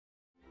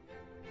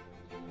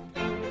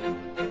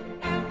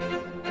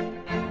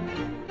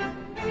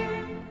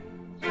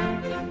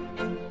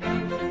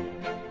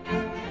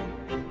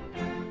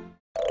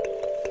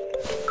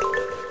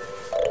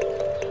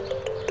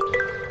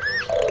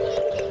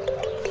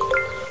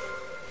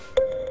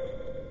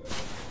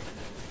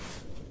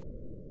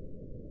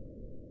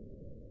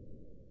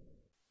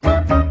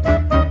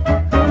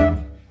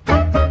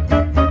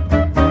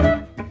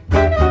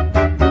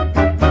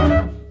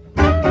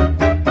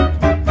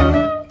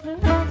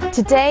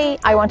Today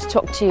I want to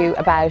talk to you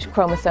about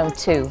chromosome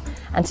 2,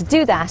 and to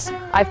do that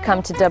I've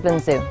come to Dublin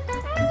Zoo.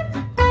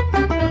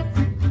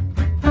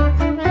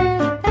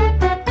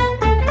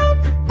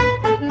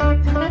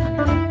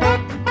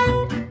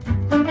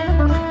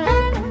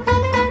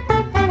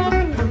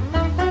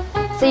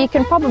 So you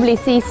can probably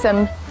see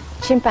some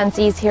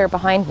chimpanzees here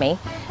behind me,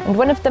 and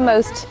one of the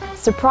most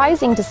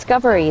surprising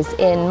discoveries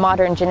in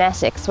modern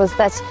genetics was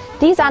that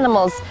these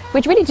animals,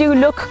 which really do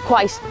look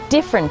quite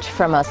different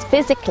from us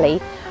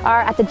physically,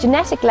 are at the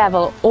genetic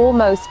level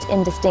almost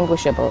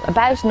indistinguishable,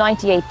 about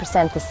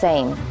 98% the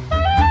same.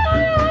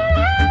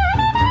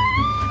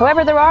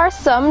 However, there are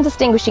some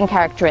distinguishing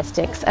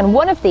characteristics, and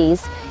one of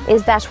these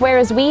is that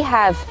whereas we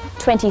have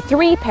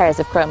 23 pairs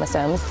of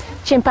chromosomes,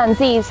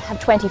 chimpanzees have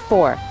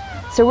 24.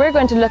 So we're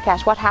going to look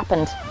at what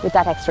happened with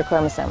that extra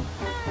chromosome.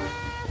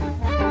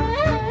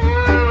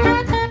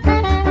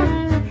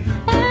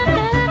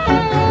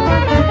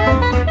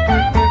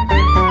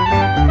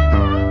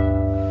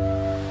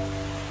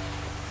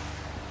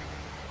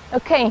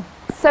 Okay,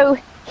 so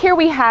here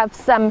we have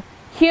some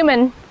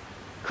human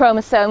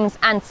chromosomes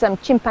and some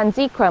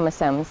chimpanzee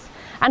chromosomes.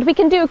 And we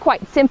can do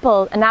quite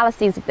simple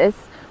analyses of this,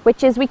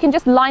 which is we can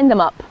just line them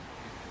up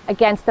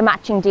against the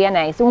matching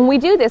DNA. So when we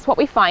do this, what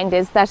we find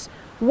is that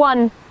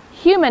one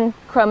human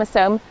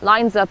chromosome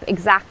lines up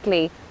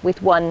exactly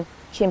with one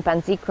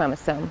chimpanzee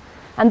chromosome.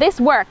 And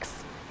this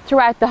works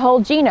throughout the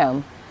whole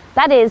genome.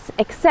 That is,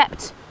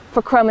 except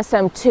for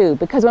chromosome 2,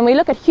 because when we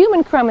look at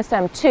human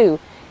chromosome 2,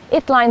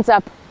 it lines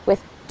up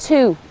with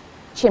 2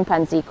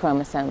 chimpanzee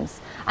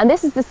chromosomes. And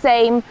this is the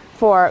same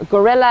for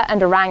gorilla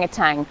and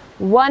orangutan.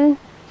 One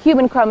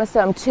human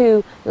chromosome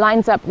 2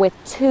 lines up with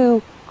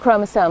 2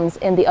 chromosomes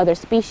in the other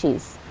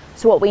species.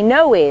 So what we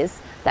know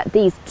is that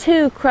these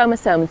 2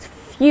 chromosomes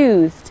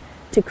fused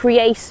to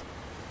create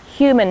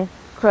human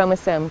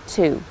chromosome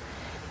 2.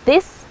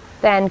 This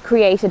then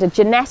created a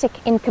genetic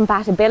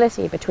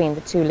incompatibility between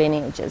the 2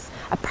 lineages,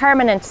 a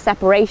permanent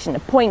separation, a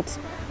point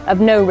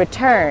of no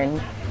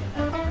return.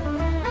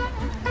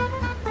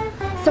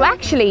 So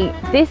actually,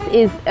 this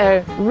is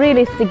a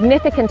really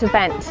significant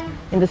event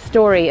in the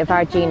story of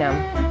our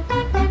genome.